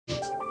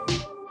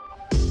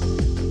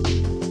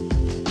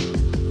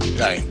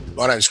G'day,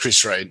 my name is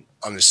Chris Reid.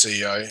 I'm the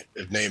CEO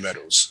of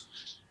Neometals,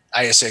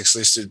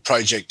 ASX-listed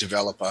project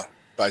developer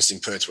based in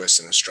Perth,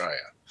 Western Australia.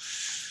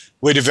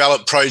 We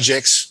develop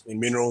projects in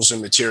minerals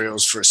and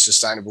materials for a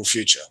sustainable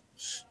future,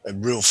 a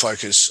real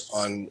focus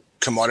on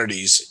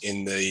commodities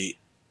in the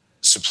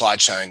supply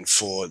chain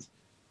for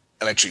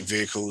electric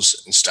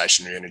vehicles and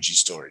stationary energy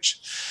storage.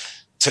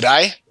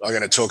 Today, I'm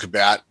going to talk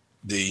about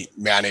the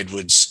Mount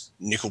Edwards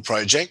nickel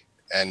project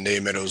and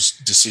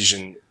Neometals'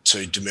 decision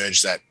to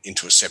demerge that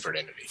into a separate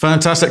entity.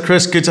 Fantastic,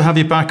 Chris. Good to have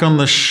you back on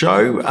the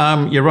show.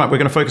 You're right. We're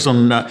going to focus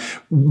on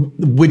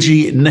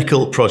Widgie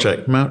Nickel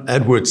project, Mount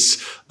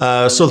Edwards.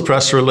 Saw the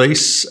press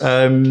release.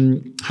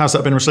 How's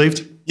that been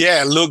received?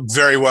 Yeah, look,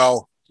 very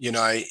well. You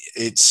know,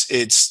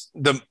 it's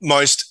the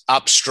most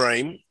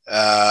upstream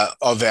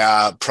of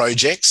our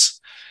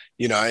projects.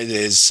 You know,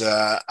 there's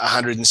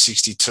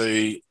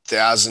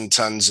 162,000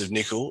 tonnes of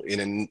nickel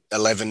in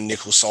 11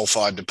 nickel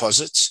sulphide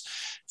deposits,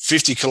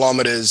 50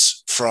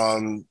 kilometres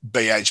from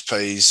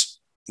BHP's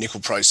nickel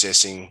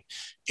processing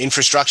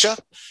infrastructure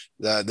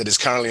that is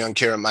currently on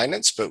care and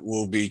maintenance, but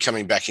will be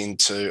coming back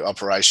into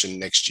operation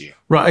next year.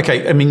 Right,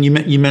 okay. I mean,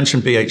 you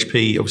mentioned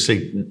BHP,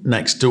 obviously,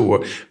 next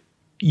door.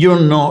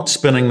 You're not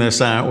spinning this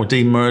out or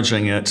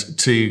demerging it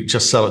to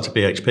just sell it to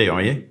BHP,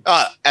 are you?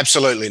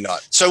 Absolutely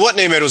not. So what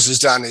Neometals has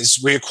done is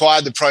we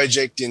acquired the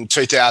project in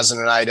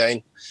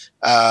 2018.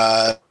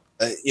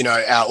 You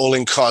know, our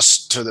all-in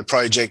cost to the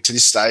project to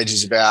this stage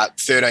is about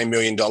 $13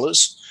 million.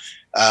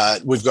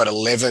 We've got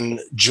 11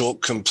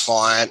 JORC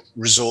compliant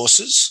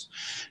resources.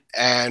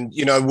 And,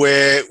 you know,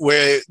 where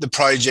the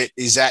project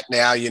is at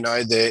now, you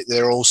know,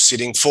 they're all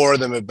sitting, 4 of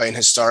them have been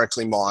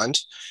historically mined.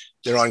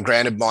 They're on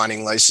granted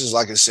mining leases,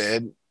 like I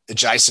said,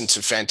 adjacent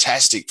to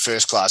fantastic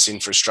first-class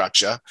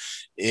infrastructure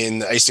in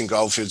the eastern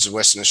goldfields of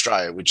Western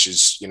Australia, which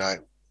is, you know,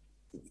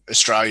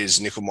 Australia's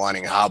nickel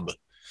mining hub,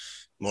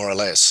 more or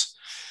less.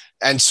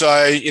 And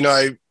so, you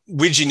know,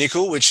 Widgie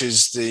Nickel, which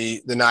is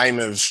the name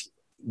of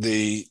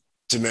the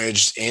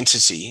demerged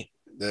entity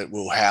that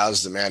will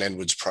house the Mount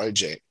Edwards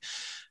project,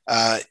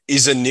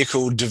 is a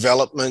nickel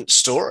development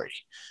story.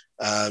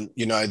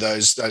 You know,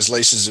 those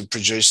leases have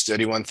produced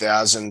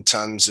 31,000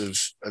 tonnes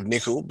of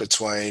nickel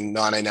between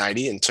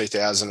 1980 and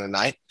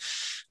 2008.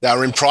 They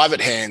were in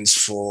private hands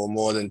for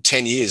more than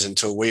 10 years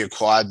until we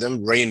acquired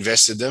them,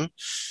 reinvested them.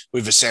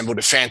 We've assembled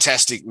a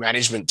fantastic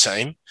management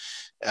team.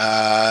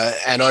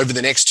 And over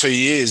the next 2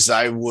 years,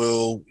 they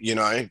will, you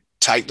know,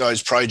 take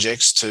those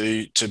projects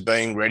to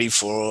being ready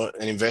for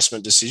an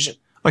investment decision.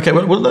 Okay,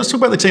 well, let's talk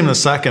about the team in a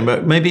second,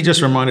 but maybe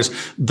just remind us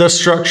the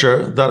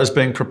structure that is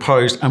being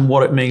proposed and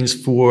what it means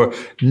for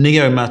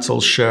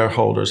Neometals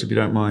shareholders, if you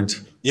don't mind.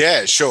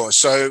 Yeah, sure.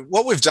 So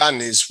what we've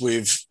done is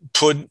we've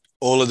put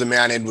all of the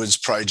Mount Edwards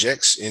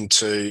projects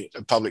into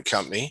a public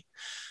company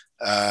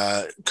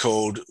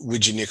called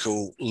Widgie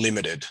Nickel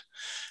Ltd.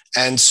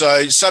 And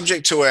so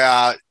subject to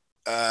our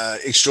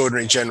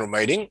extraordinary general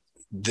meeting,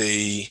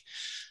 the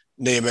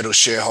Neometals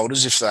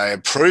shareholders, if they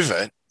approve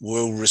it,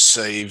 will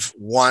receive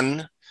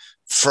 1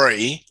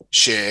 free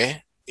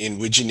share in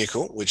Widgie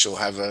Nickel, which will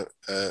have a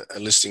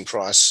listing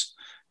price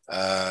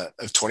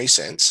of 20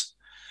 cents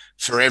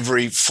for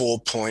every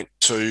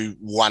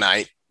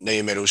 4.218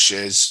 Neometals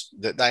shares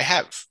that they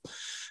have.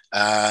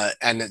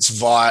 And it's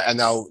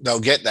they'll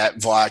get that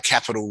via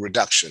capital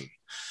reduction.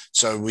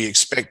 So we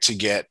expect to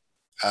get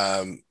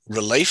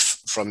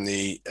relief from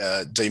the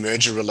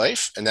demerger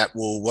relief, and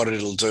what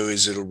it'll do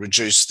is it'll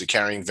reduce the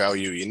carrying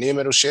value of your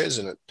Neometals shares,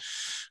 and it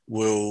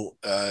will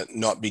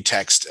not be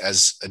taxed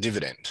as a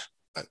dividend,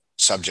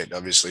 subject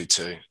obviously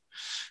to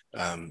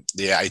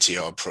the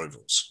ATO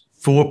approvals.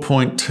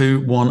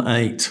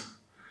 4.218.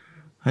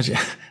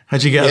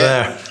 How'd you get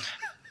there?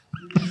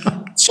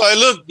 So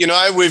look, you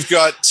know, we've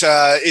got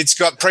it's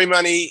got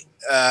pre-money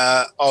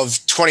of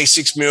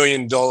 $26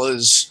 million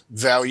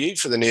value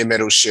for the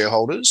Neometals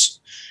shareholders,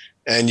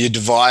 and you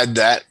divide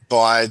that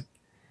by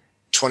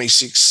 20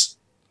 cents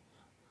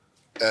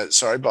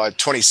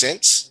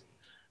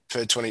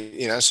per 20,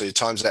 you know, so you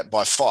times that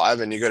by 5,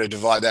 and you've got to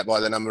divide that by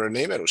the number of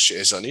Neometals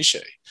shares on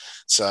issue.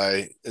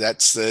 So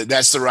that's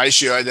the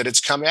ratio that it's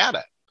come out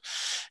at.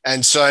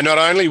 And so not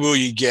only will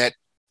you get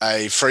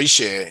a free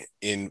share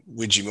in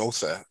Widgie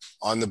Nickel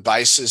on the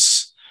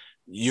basis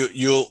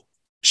your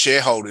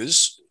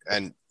shareholders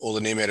and all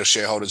the Neometals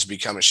shareholders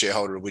become a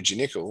shareholder of Widgie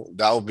Nickel,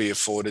 they'll be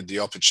afforded the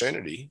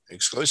opportunity,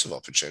 exclusive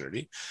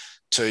opportunity,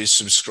 to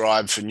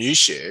subscribe for new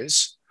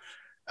shares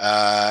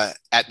at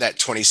that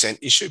 20-cent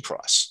issue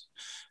price.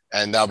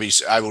 And they'll be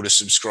able to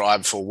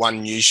subscribe for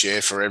 1 new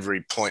share for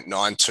every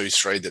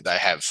 0.923 that they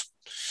have.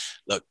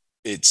 Look,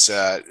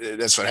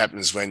 that's what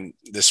happens when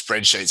the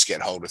spreadsheets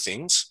get hold of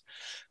things.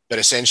 But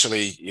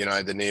essentially, you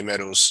know, the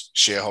Neometals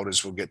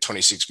shareholders will get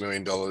 $26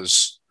 million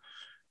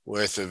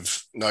worth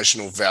of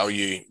notional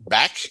value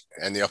back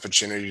and the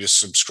opportunity to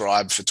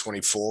subscribe for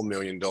 $24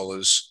 million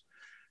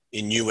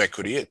in new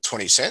equity at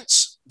 20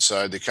 cents.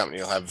 So the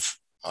company will have,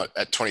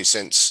 at 20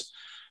 cents,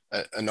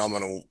 a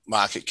nominal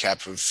market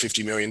cap of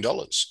 $50 million,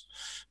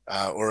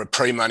 or a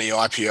pre-money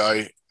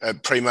IPO a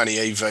pre-money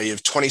EV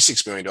of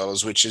 $26 million,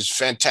 which is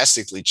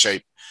fantastically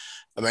cheap.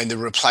 I mean, the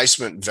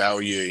replacement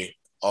value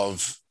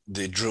of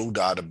the drill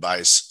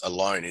database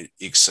alone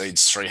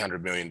exceeds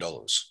 $300 million.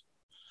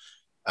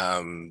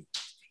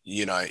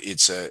 You know,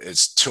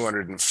 it's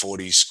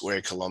 240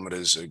 square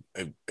kilometres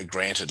of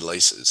granted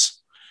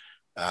leases.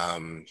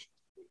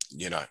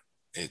 You know,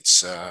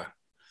 it's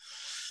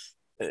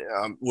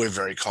we're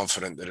very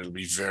confident that it'll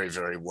be very,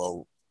 very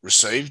well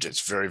received.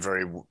 It's very,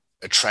 very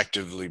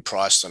attractively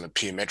priced on a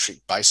peer metric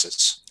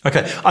basis.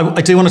 Okay,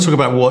 I do want to talk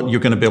about what you're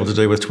going to be able to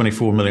do with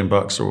 24 million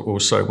bucks or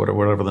so,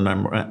 whatever the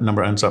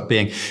number ends up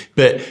being.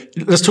 But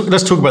let's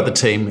talk about the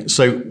team.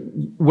 So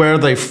where are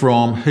they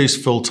from? Who's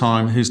full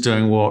time? Who's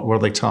doing what? What are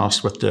they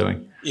tasked with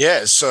doing?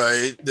 Yeah,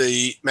 so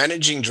the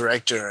managing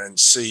director and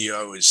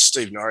CEO is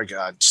Steve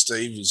Norregard.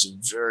 Steve is a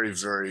very,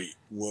 very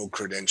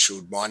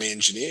well-credentialed mining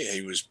engineer.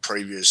 He was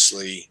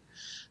previously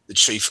the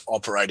chief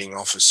operating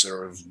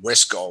officer of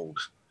Westgold,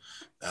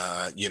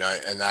 you know,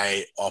 and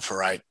they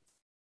operate,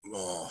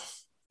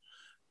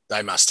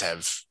 they must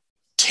have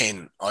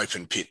 10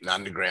 open pit and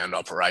underground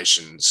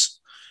operations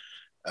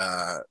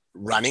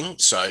running.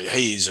 So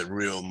he is a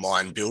real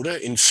mine builder.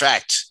 In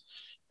fact,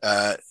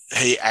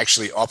 he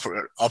actually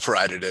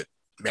operated at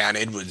Mount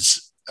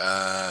Edward's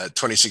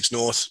 26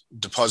 North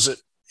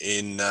deposit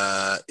in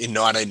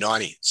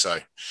 1990. So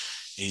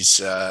he's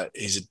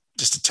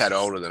just a tad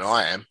older than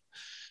I am,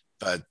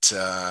 but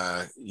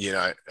you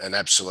know, an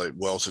absolute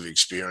wealth of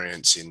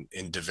experience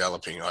in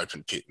developing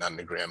open pit and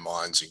underground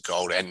mines in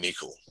gold and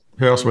nickel.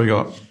 Who else we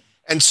got?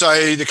 And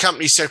so the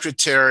company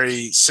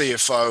secretary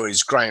CFO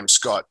is Graham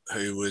Scott,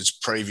 who was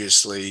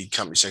previously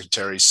company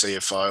secretary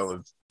CFO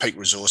of Peak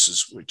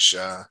Resources, which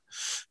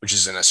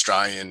is an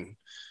Australian,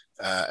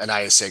 an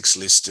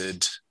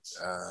ASX-listed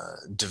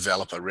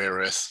developer, rare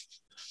earth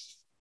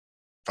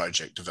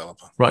project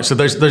developer. Right. So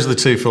those are the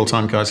two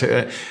full-time guys.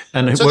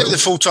 And so they're the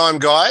full-time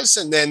guys,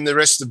 and then the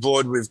rest of the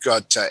board, we've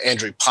got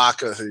Andrew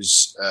Parker,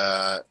 who's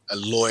a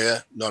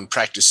lawyer,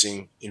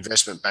 non-practicing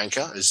investment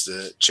banker, as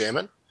the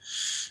chairman.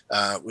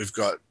 We've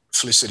got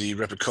Felicity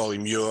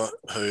Repicoli-Muir,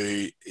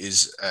 who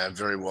is a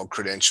very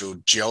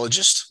well-credentialed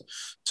geologist,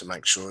 to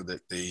make sure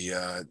that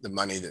the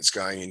money that's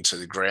going into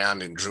the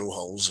ground in drill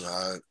holes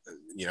are,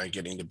 you know,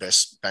 getting the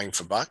best bang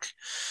for buck.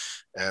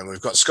 And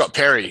we've got Scott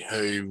Perry,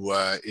 who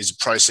is a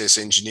process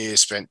engineer,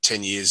 spent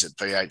 10 years at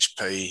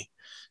BHP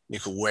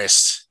Nickel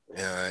West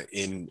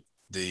in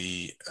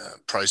the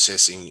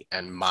processing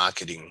and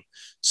marketing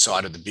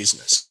side of the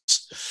business.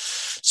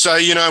 So,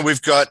 you know,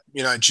 we've got,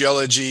 you know,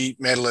 geology,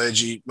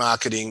 metallurgy,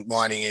 marketing,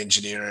 mining,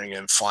 engineering,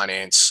 and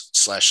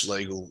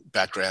finance/legal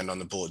background on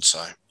the board.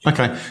 So,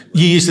 okay,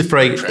 you use the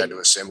phrase. Proud to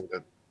assemble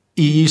the.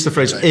 You use the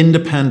phrase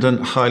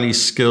independent, highly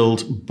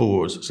skilled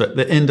board. So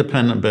the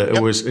independent bit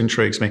always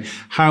intrigues me.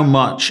 How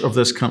much of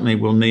this company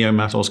will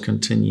Neometals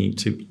continue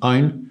to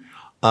own,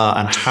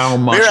 and how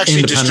much we're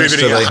actually independence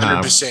do they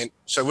 100%. have?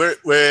 So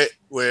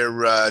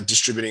we're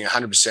distributing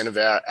 100% of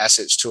our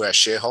assets to our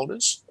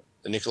shareholders,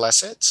 the nickel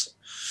assets.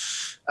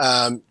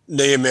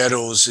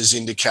 Neometals has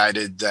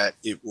indicated that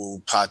it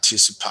will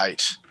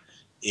participate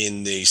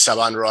in the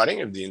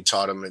sub-underwriting of the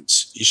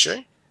entitlements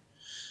issue,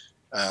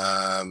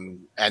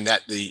 and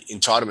that the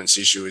entitlements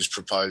issue is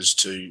proposed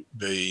to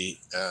be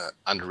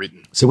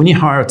underwritten. So when you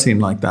hire a team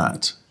like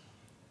that,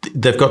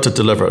 they've got to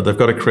deliver. They've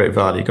got to create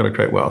value. You've got to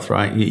create wealth,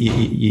 right?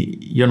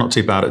 You're not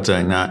too bad at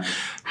doing that.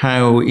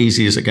 How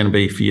easy is it going to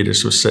be for you to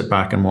sort of sit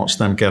back and watch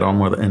them get on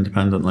with it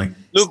independently?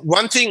 Look,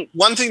 one thing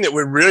that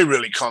we're really,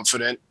 really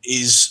confident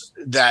is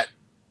that,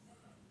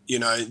 you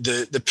know,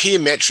 the peer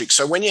metrics.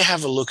 So when you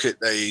have a look at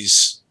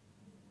these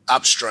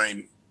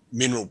upstream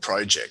mineral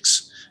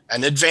projects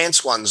and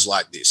advanced ones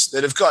like this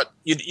that have got,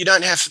 you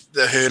don't have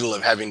the hurdle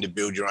of having to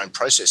build your own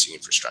processing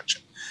infrastructure.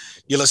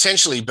 You'll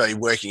essentially be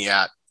working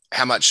out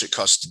how much it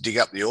costs to dig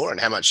up the ore and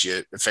how much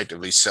you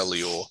effectively sell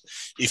the ore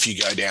if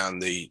you go down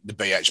the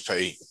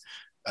BHP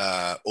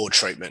ore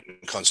treatment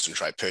and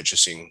concentrate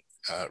purchasing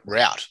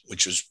route,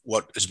 which is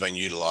what has been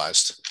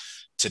utilised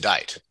to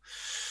date.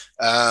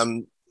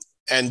 And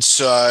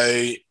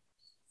so,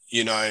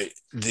 you know,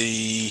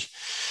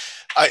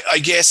 I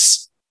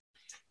guess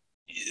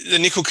the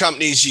nickel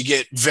companies, you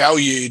get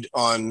valued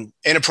on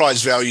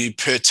enterprise value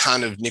per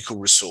tonne of nickel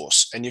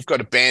resource, and you've got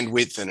a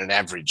bandwidth and an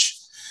average.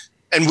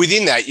 And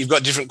within that, you've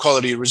got different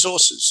quality of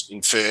resources,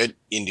 inferred,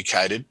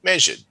 indicated,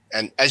 measured.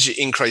 And as you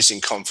increase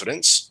in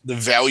confidence, the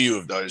value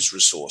of those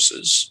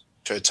resources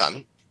per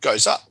tonne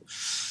goes up.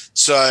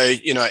 So,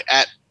 you know,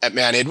 at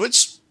Mount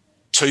Edwards,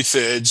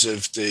 2/3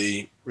 of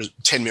the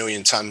 10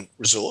 million tonne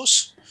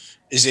resource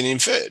is in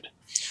inferred.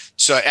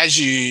 So as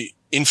you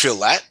infill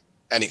that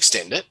and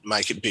extend it,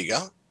 make it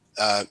bigger,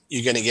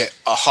 you're going to get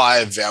a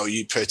higher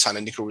value per tonne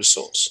of nickel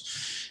resource.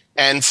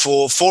 And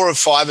for 4 or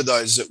 5 of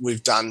those that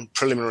we've done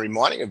preliminary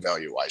mining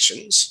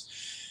evaluations,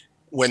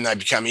 when they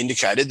become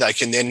indicated, they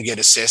can then get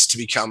assessed to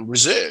become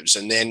reserves.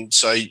 And then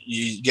so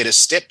you get a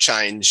step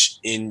change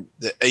in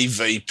the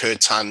EV per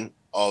tonne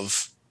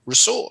of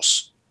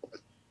resource,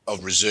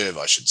 of reserve,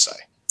 I should say.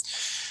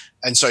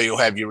 And so you'll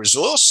have your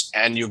resource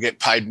and you'll get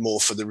paid more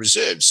for the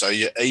reserve. So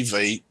your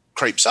EV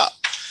creeps up.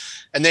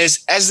 And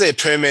as they're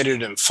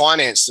permitted and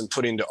financed and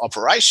put into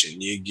operation,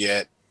 you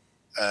get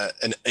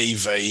an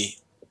EV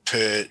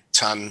per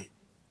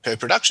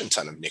production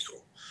ton of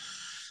nickel.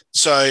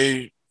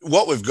 So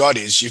what we've got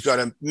is you've got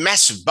a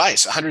massive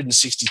base,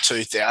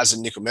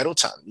 162,000 nickel metal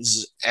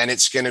tons, and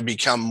it's going to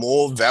become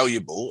more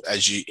valuable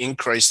as you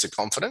increase the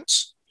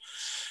confidence,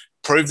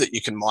 prove that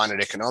you can mine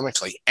it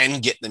economically,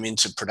 and get them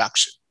into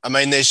production. I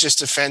mean, there's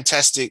just a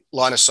fantastic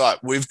line of sight.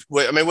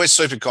 We're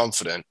super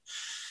confident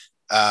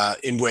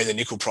in where the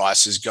nickel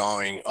price is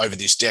going over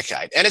this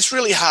decade. And it's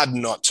really hard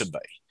not to be,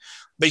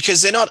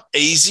 because they're not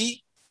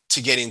easy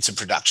to get into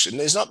production.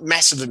 There's not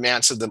massive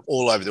amounts of them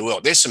all over the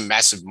world. There's some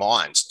massive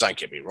mines, don't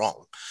get me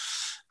wrong.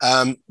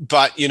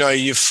 But,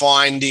 you're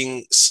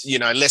finding,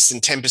 less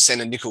than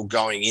 10% of nickel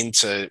going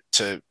into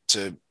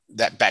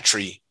that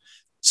battery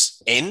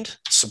end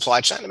supply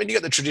chain. I mean, you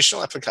got the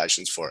traditional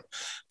applications for it.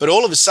 But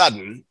all of a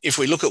sudden, if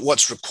we look at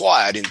what's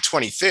required in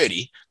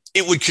 2030,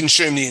 it would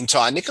consume the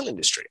entire nickel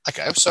industry.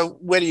 Okay, so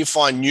where do you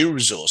find new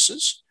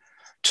resources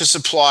to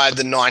supply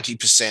the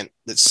 90%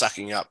 that's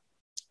sucking up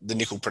the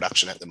nickel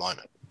production at the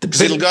moment?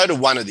 Because it'll go to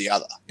one or the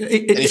other. And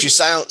if you're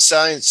selling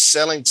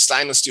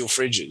stainless steel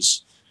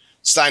fridges,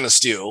 stainless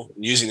steel,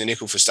 using the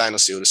nickel for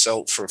stainless steel to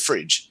sell for a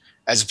fridge,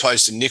 as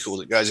opposed to nickel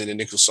that goes into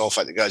nickel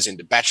sulphide that goes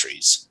into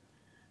batteries,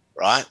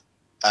 right?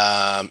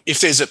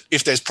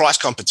 If there's price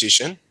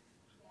competition,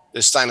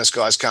 the stainless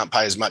guys can't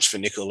pay as much for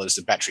nickel as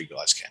the battery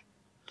guys can,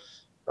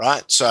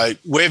 right? So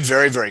we're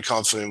very, very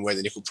confident where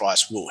the nickel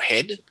price will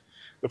head.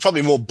 We're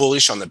probably more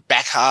bullish on the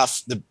back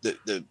half, the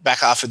back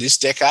half of this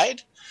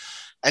decade.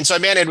 And so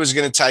Mount Edward's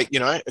going to take,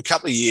 a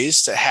couple of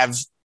years to have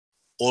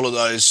all of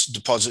those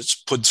deposits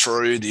put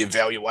through the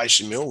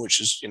evaluation mill,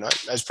 which is,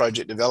 as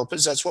project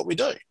developers, that's what we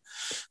do.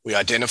 We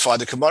identify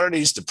the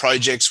commodities, the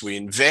projects, we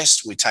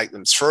invest, we take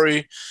them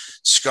through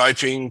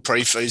scoping,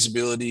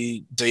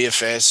 pre-feasibility,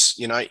 DFS,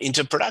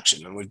 into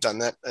production. And we've done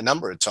that a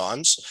number of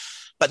times.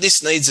 But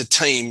this needs a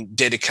team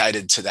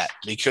dedicated to that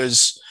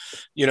because,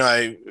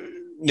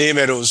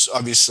 Neometals,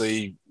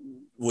 obviously,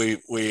 we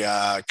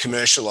are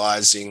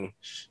commercialising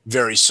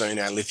very soon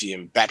our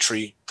lithium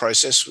battery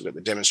process. We've got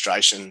the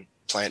demonstration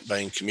plant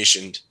being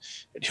commissioned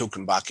at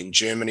Hilkenbach in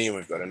Germany, and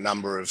we've got a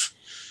number of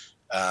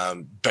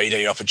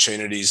BD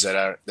opportunities that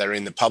are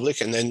in the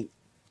public, and then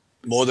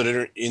more that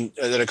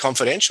are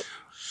confidential.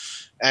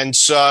 And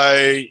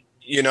so,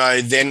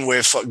 then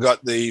we've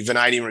got the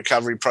vanadium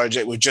recovery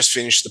project. We've just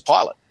finished the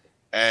pilot,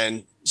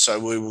 and so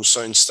we will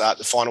soon start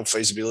the final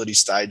feasibility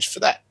stage for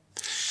that.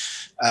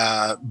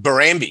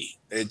 Barrambie,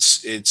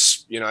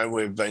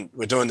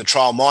 we're doing the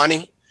trial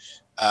mining,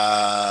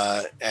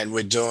 and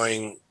we're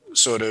doing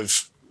sort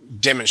of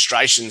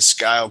demonstration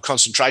scale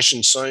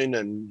concentration soon,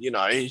 and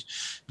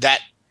that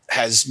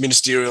has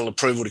ministerial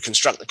approval to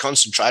construct the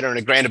concentrator and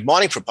a granted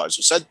mining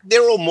proposal. So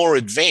they're all more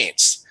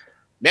advanced.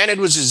 Mount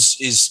Edwards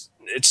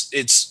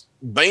it's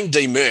being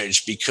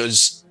demerged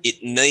because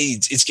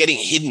it's getting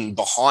hidden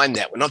behind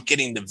that. We're not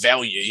getting the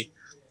value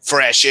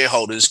for our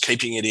shareholders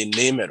keeping it in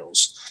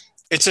Neometals.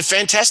 It's a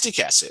fantastic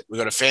asset. We've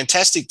got a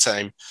fantastic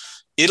team.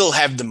 It'll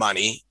have the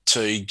money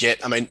to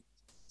get,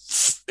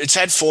 it's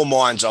had 4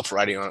 mines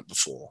operating on it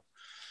before.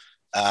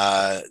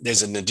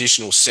 There's an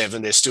additional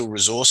 7. There's still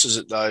resources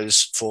at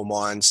those 4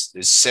 mines.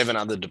 There's 7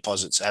 other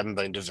deposits that haven't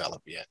been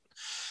developed yet.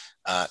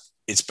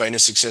 It's been a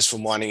successful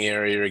mining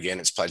area again.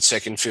 It's played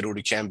second fiddle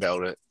to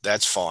Kambalda.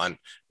 That's fine.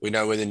 We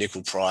know where the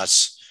nickel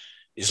price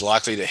is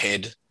likely to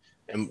head,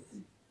 and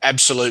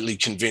absolutely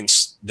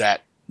convinced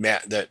that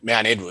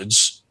Mount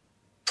Edwards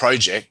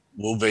project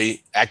will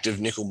be active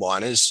nickel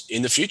miners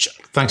in the future.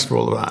 Thanks for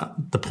all of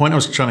that. The point I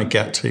was trying to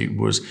get to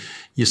was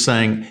you're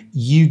saying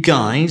you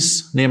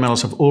guys,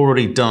 Neometals, have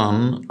already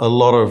done a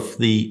lot of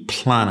the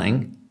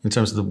planning in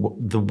terms of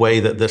the way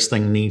that this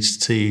thing needs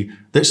to,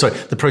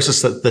 the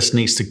process that this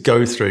needs to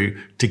go through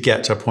to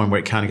get to a point where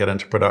it can get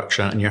into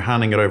production, and you're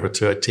handing it over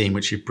to a team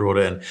which you've brought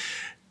in.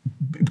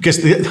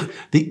 Because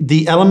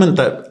the element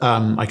that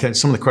I think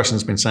some of the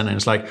questions have been sent in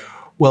is like,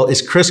 well,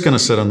 is Chris going to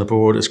sit on the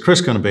board? Is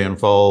Chris going to be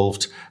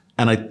involved?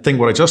 And I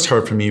think what I just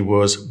heard from you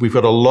was we've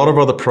got a lot of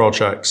other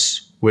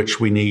projects which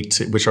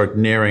are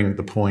nearing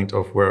the point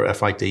of where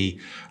FID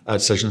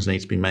decisions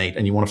need to be made,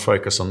 and you want to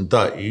focus on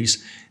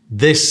those.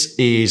 This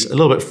is a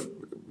little bit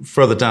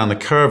further down the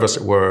curve, as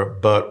it were,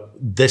 but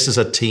this is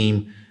a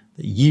team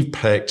that you've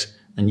picked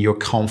and you're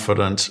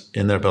confident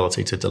in their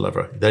ability to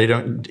deliver.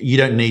 You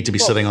don't need to be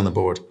sitting on the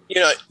board.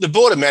 The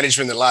board of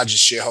management, the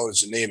largest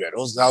shareholders of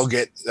Neometals,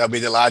 they'll be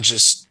the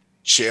largest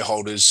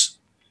shareholders,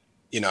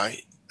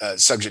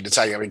 subject to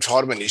taking up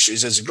entitlement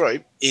issues as a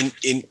group in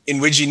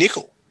Widgie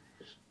Nickel,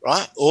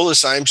 right? All the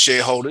same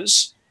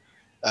shareholders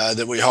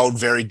that we hold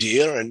very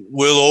dear, and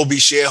we'll all be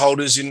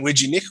shareholders in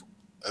Widgie Nickel.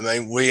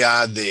 We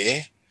are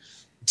there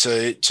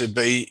to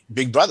be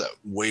Big Brother.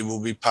 We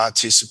will be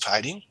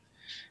participating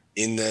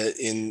in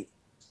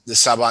the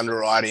sub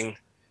underwriting.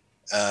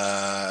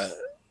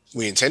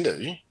 We intend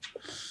to,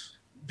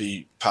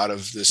 be part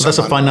of the. So that's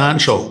a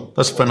financial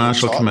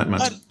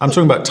commitment. I'm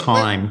talking about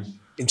time.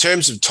 In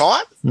terms of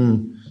time,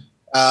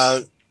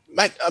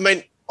 mate, I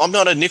mean, I'm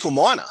not a nickel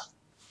miner.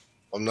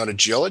 I'm not a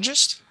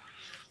geologist.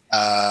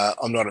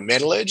 I'm not a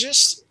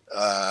metallurgist.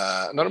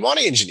 I'm not a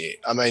mining engineer.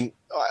 I mean,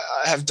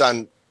 I have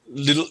done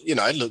little,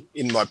 look,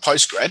 in my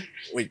postgrad,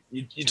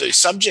 you do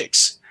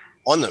subjects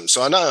on them.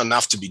 So I know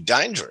enough to be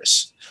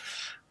dangerous.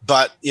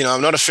 But,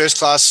 I'm not a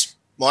first-class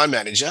mine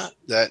manager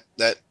that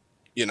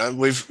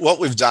what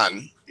we've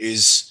done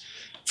is,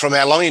 from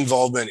our long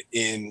involvement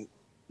in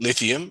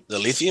lithium, the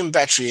lithium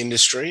battery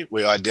industry,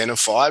 we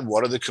identified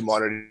what are the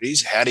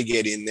commodities, how to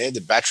get in there,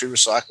 the battery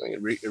recycling,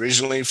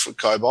 originally for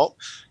cobalt,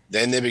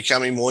 then they're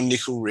becoming more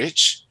nickel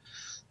rich.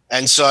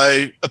 And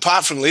so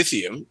apart from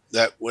lithium,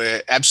 that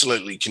we're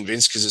absolutely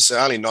convinced, because it's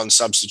the only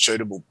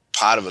non-substitutable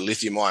part of a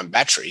lithium-ion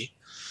battery,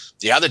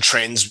 the other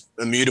trends,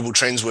 immutable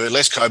trends, were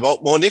less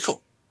cobalt, more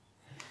nickel.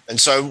 And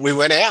so we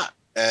went out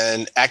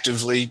and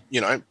actively,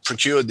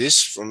 procured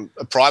this from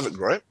a private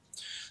group.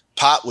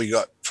 Part we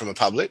got from a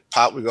public,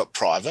 part we got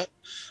private.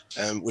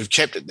 We've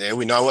kept it there.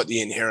 We know what the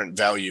inherent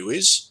value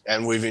is,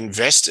 and we've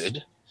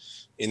invested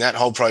in that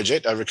whole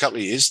project over a couple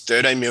of years,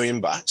 $13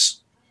 million.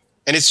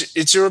 And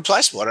it's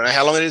irreplaceable. I don't know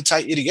how long it'll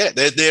take you to get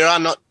it. There are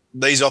not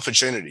these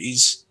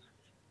opportunities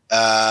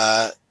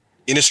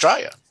in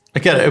Australia. I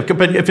get it,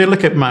 but if you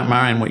look at Mount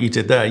Marion, what you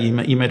did there,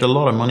 you made a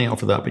lot of money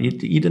off of that, but you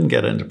didn't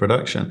get it into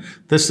production.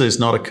 This is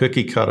not a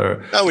cookie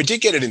cutter. No, we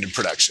did get it into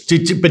production.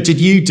 But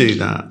did you do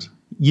that?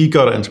 You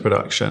got it into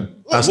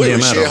production as we were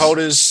Neometals.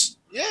 Shareholders.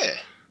 Yeah.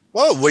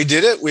 Well, we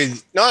did it we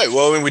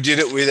did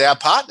it with our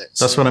partners.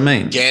 That's what I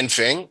mean.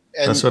 Ganfeng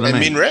and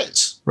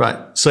Minres. Right.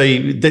 So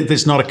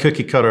there's not a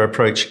cookie cutter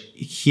approach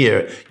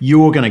here.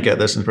 You're going to get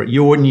this into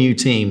your new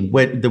team,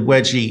 the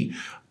Widgie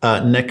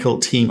Nickel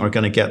team, are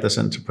going to get this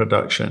into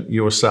production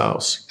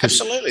yourselves.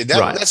 Absolutely.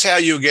 That's how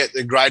you get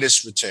the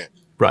greatest return.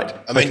 Right.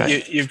 I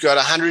mean, you've got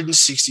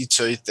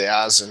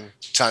 162,000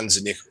 tons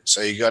of nickel.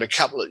 So you've got a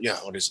couple of,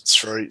 what is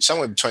it,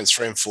 somewhere between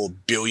 $3 and $4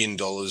 billion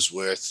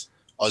worth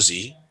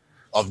Aussie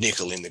of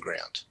nickel in the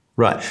ground.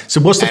 Right. So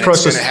what's the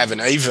process? It's going to have an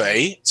EV.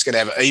 It's going to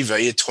have an EV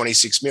at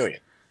 26 million.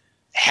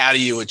 How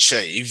do you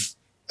achieve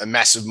a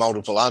massive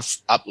multiple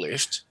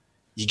uplift?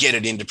 You get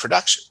it into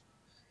production.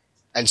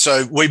 And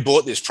so we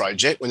bought this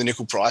project when the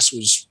nickel price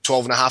was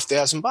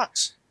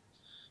 $12,500.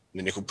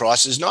 The nickel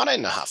price is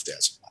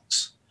 $19,500.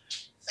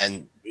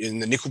 And in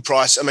the nickel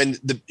price, I mean,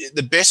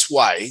 the best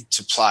way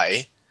to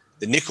play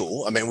the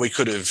nickel, I mean, we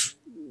could have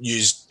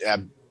used our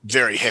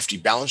very hefty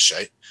balance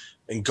sheet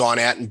and gone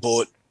out and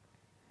bought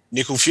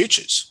nickel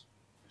futures,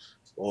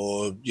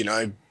 or,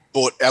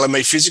 bought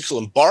LME physical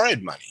and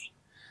borrowed money.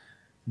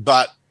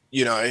 But,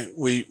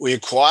 we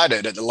acquired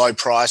it at the low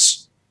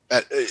price,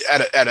 at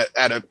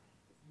a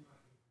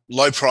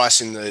low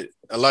price a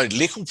low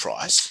nickel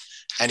price,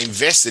 and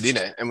invested in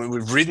it. And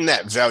we've ridden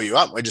that value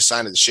up. We're just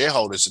saying to the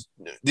shareholders,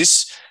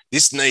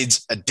 this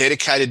needs a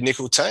dedicated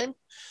nickel team.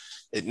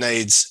 It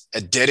needs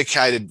a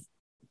dedicated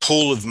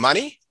pool of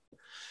money.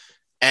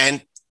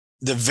 And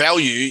the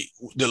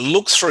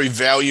look-through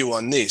value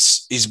on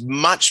this is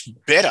much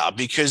better,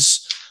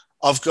 because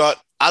I've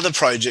got other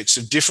projects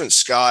of different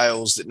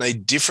scales that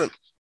need different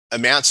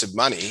amounts of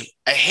money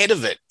ahead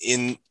of it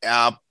in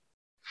our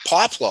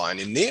pipeline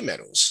in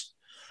Neometals.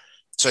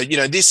 So,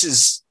 this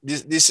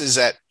is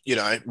at,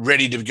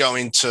 ready to go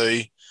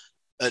into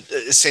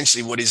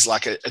essentially what is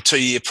like a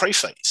 2-year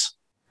pre-fees,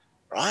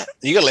 right?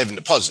 You got 11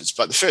 deposits,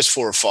 but the first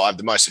 4 or 5,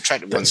 the most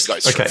attractive ones, go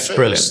through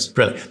first.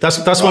 Brilliant. That's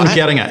what I'm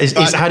getting at.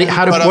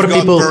 What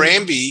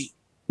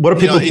are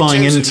people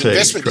buying into?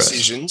 Investment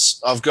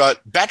decisions. I've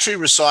got battery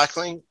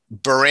recycling,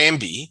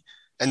 Barambie,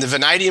 and the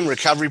vanadium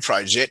recovery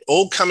project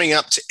all coming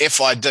up to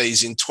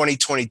FIDs in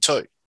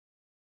 2022.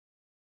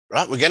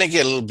 Right, we're going to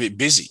get a little bit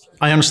busy.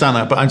 I understand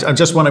that, but I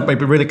just want to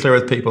be really clear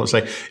with people and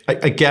say,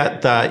 I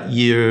get that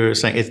you're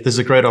saying there's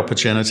a great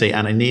opportunity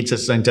and it needs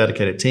its own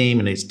dedicated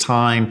team, it needs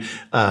time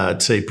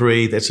to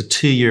breathe. It's a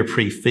 2-year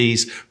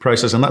pre-fees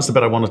process, and that's the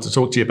bit I wanted to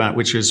talk to you about,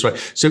 which is, right,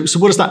 so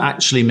what does that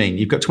actually mean?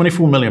 You've got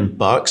 $24 million.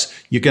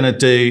 You're going to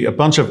do a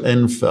bunch of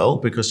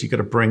infill because you've got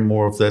to bring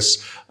more of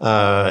this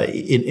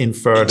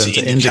inferred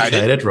into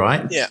indicated,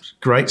 right? Yeah.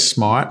 Great,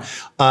 smart.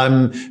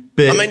 But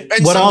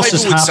what else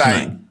is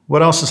happening?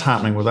 What else is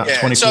happening with that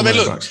 $24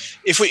 million? Look,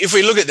 if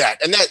we look at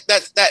that, and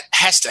that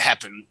has to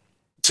happen.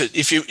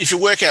 If you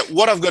work out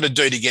what I've got to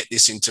do to get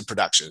this into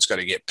production, it's got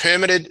to get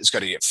permitted, it's got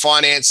to get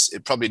financed.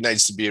 It probably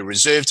needs to be a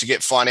reserve to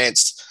get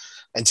financed,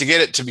 and to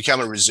get it to become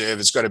a reserve,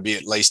 it's got to be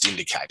at least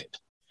indicated,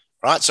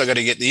 right? So I've got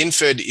to get the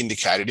inferred to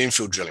indicated,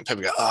 infill drilling.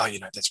 People go, oh,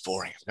 that's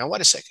boring. Now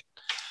wait a second.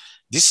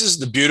 This is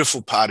the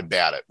beautiful part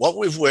about it. What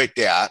we've worked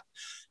out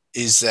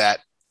is that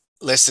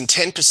less than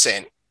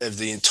 10% of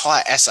the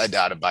entire assay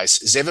database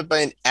has ever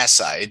been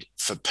assayed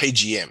for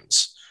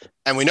PGMs.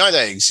 And we know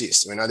they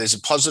exist. We know there's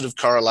a positive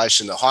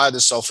correlation. The higher the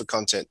sulfur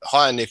content, the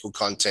higher nickel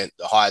content,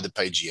 the higher the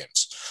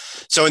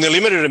PGMs. So in the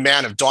limited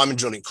amount of diamond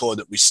drilling core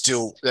that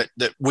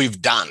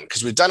we've done,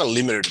 because we've done a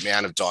limited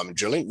amount of diamond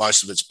drilling,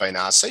 most of it's been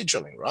RC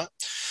drilling, right?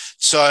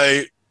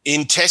 So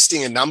in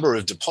testing a number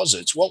of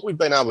deposits, what we've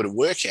been able to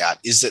work out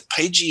is that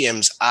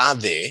PGMs are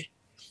there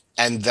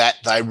and that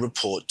they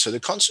report to the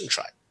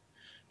concentrate,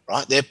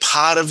 right? They're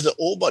part of the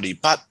ore body.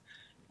 But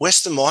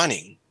Western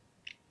Mining,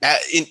 out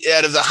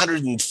of the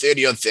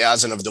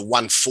 130,000 of the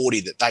 140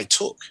 that they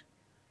took,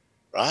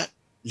 right?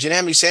 Do you know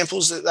how many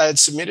samples that they had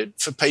submitted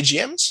for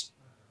PGMs?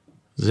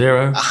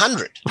 0.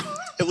 100.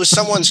 It was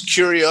someone's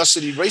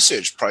curiosity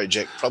research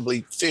project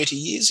probably 30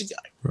 years ago.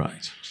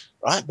 Right.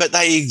 Right. But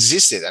they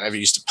existed. They never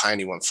used to pay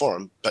anyone for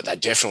them, but they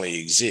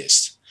definitely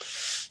exist.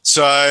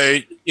 So,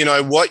 you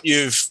know, what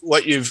you've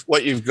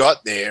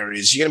got there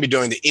is you're going to be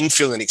doing the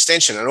infill and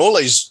extension, and all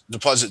these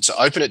deposits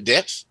are open at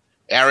depth.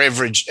 Our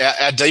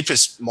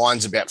deepest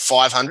mine's about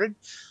 500.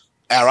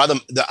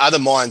 The other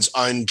mines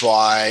owned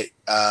by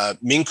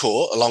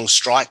Mincor along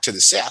strike to the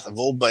south have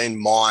all been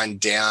mined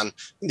down. I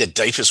think the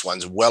deepest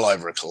one's well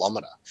over 1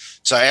 kilometre.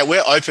 So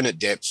we're open at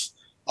depth,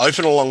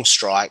 open along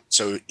strike.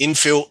 So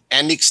infill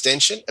and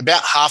extension.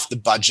 About half the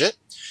budget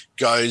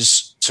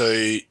goes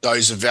to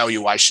those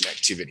evaluation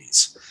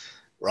activities,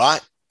 right?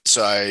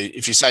 So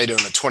if you say you're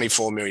doing a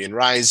 24 million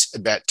raise,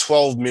 about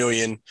 12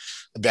 million,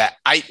 about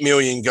 8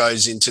 million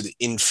goes into the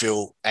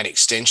infill and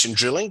extension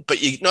drilling.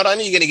 But you not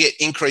only are you going to get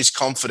increased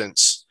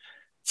confidence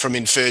from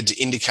inferred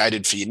to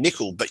indicated for your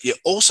nickel, but you're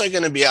also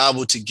going to be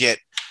able to get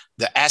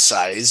the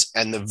assays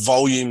and the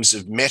volumes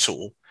of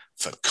metal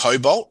for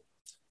cobalt,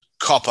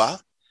 copper,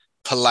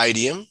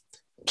 palladium,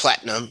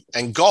 platinum,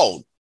 and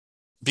gold,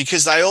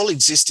 because they all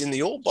exist in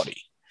the ore body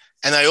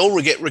and they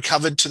all get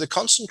recovered to the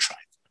concentrate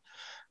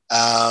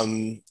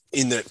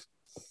in the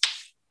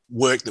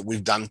work that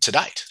we've done to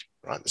date,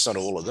 right? It's not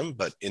all of them,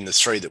 but in the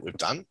 3 that we've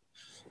done,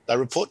 they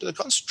report to the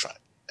concentrate.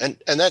 And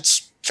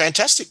that's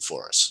fantastic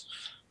for us.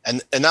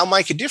 And they'll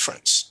make a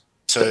difference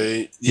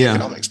to the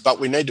economics, but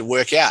we need to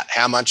work out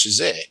how much is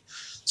there.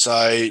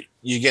 So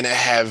you're going to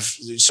have,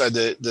 so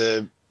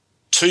the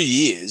 2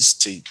 years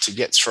to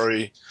get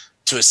through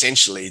to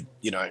essentially,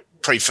 you know,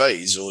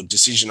 pre-fees or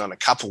decision on a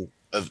couple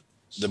of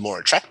the more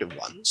attractive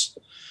ones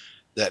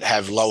that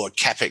have lower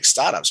capex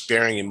startups,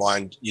 bearing in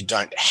mind you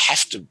don't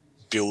have to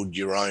build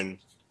your own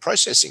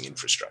processing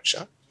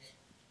infrastructure.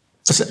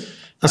 That's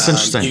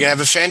interesting. You're going to have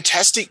a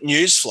fantastic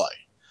news flow.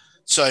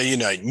 So, you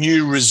know,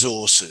 new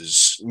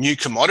resources, new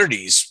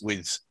commodities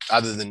with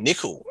other than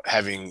nickel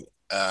having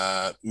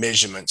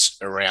measurements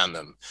around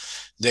them.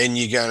 Then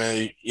you're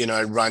going to, you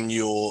know, run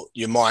your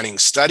mining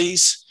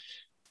studies.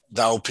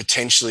 They'll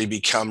potentially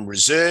become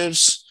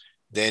reserves.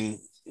 Then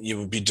you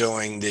will be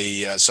doing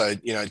the, so,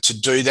 you know, to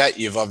do that,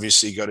 you've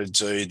obviously got to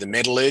do the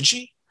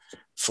metallurgy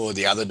for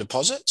the other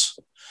deposits.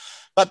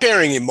 But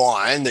bearing in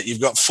mind that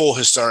you've got 4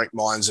 historic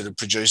mines that have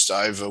produced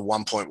over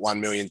 1.1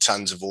 million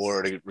tonnes of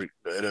ore at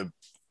a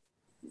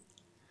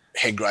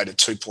head grade of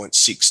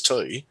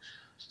 2.62,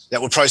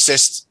 that were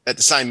processed at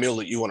the same mill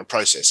that you want to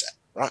process at,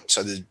 right?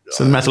 So the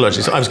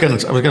metallurgy. So I was going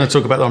to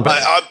talk about that one,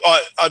 but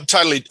I'm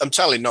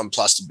totally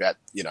nonplussed about,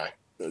 you know,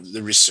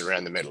 the risks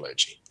around the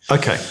metallurgy.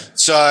 Okay.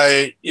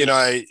 So, you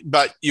know,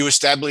 but you've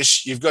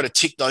got to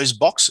tick those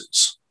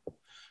boxes,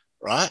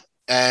 right?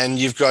 And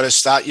you've got to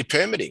start your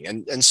permitting.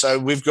 And so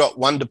we've got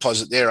one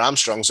deposit there,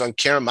 Armstrong's, on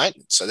care and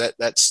maintenance. So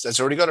that's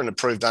already got an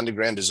approved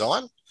underground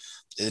design.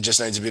 It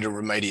just needs a bit of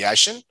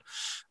remediation.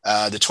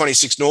 The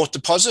 26 North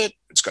deposit,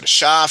 it's got a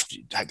shaft.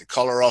 You take the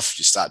collar off,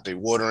 you start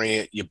dewatering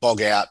it, you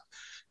bog out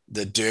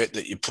the dirt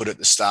that you put at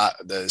the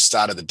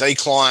start of the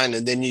decline,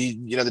 and then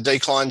you know the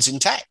decline's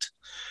intact.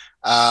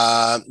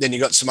 Then you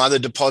got some other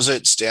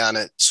deposits down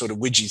at sort of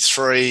Widgie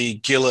 3,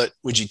 Gillett,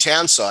 Widgie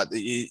Town site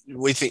that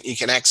we think you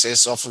can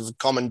access off of a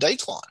common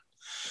decline.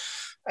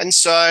 And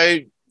so,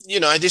 you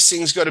know, this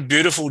thing's got a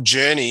beautiful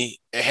journey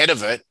ahead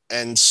of it.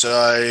 And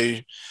so,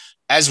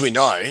 as we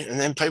know, and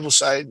then people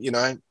say, you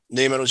know,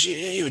 Neometals,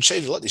 you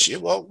achieved a lot this year.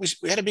 Well,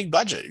 we had a big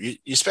budget.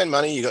 You spend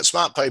money, you got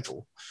smart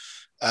people,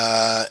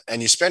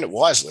 and you spend it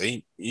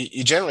wisely,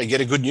 you generally get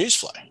a good news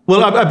flow.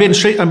 Well, I've been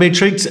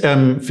intrigued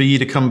for you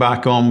to come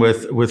back on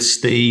with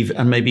Steve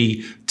and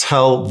maybe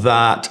tell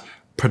that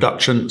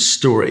production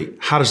story.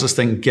 How does this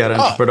thing get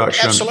into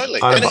production? Absolutely.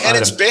 And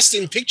it's best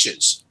in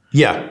pictures.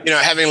 Yeah. You know,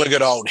 having a look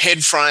at old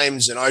head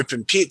frames and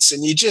open pits,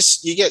 and you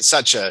get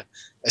such a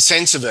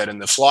sense of it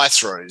and the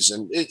fly-throughs,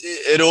 and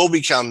it all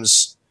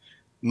becomes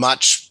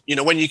much, you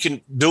know, when you can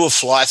do a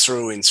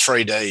fly-through in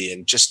 3D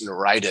and just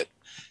narrate it,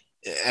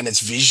 and it's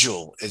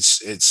visual,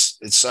 it's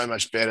so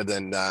much better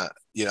than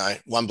you know,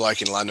 one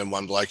bloke in London,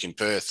 one bloke in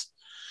Perth,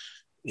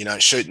 you know,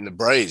 shooting the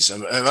breeze.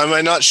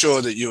 I'm not sure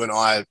that you and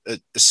I are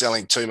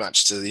selling too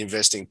much to the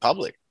investing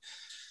public,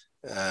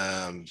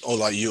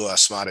 although you are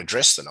smarter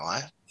dressed than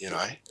I, you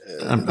know.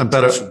 I'm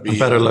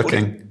better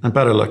looking.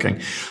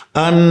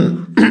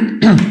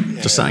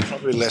 Just saying.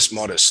 Probably less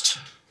modest.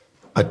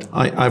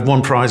 I've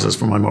won prizes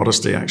for my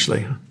modesty,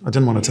 actually. I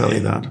didn't want to tell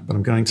you that, but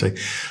I'm going to.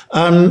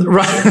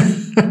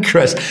 Right,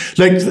 Chris,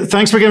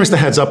 thanks for giving us the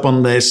heads up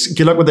on this.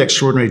 Good luck with the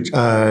extraordinary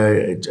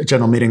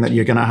general meeting that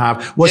you're going to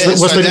have. What's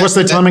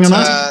the timing on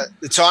that?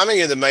 The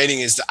timing of the meeting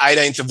is the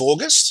 18th of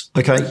August.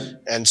 Okay.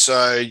 And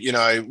so, you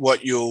know,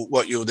 what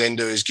you'll then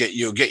do is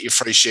you'll get your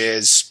free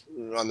shares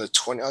on the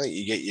 20. I think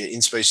you get your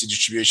in-specie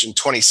distribution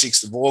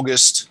 26th of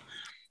August.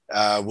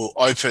 We'll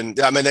open.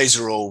 I mean, these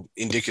are all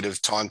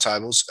indicative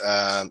timetables.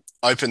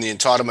 Open the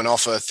entitlement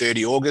offer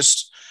 30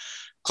 August.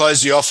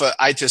 Close the offer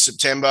 8th of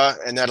September,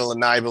 and that'll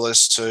enable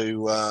us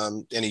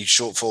to any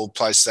shortfall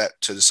place that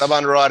to the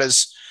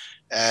sub-underwriters,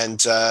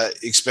 and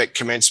expect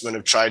commencement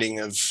of trading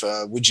of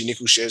Widgie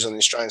Nickel shares on the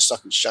Australian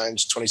Stock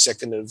Exchange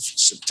 22nd of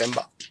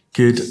September.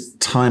 Good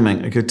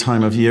timing, a good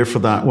time of year for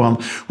that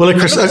one. Well,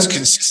 Chris, that's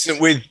consistent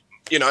with,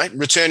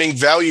 returning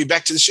value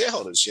back to the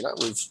shareholders.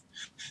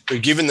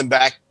 We've given them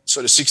back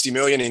sort of 60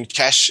 million in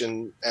cash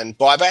and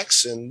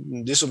buybacks,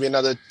 and this will be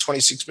another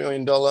 $26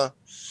 million,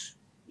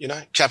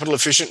 capital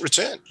efficient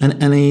return.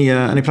 And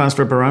any plans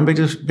for Barrambi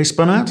to be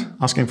spun out?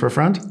 Asking for a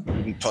friend?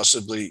 Couldn't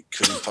possibly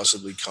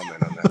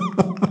comment on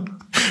that.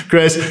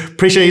 Chris,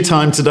 appreciate your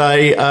time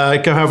today.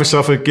 Go have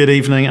yourself a good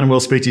evening, and we'll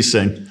speak to you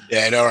soon.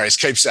 Yeah, no worries.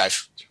 Keep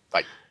safe.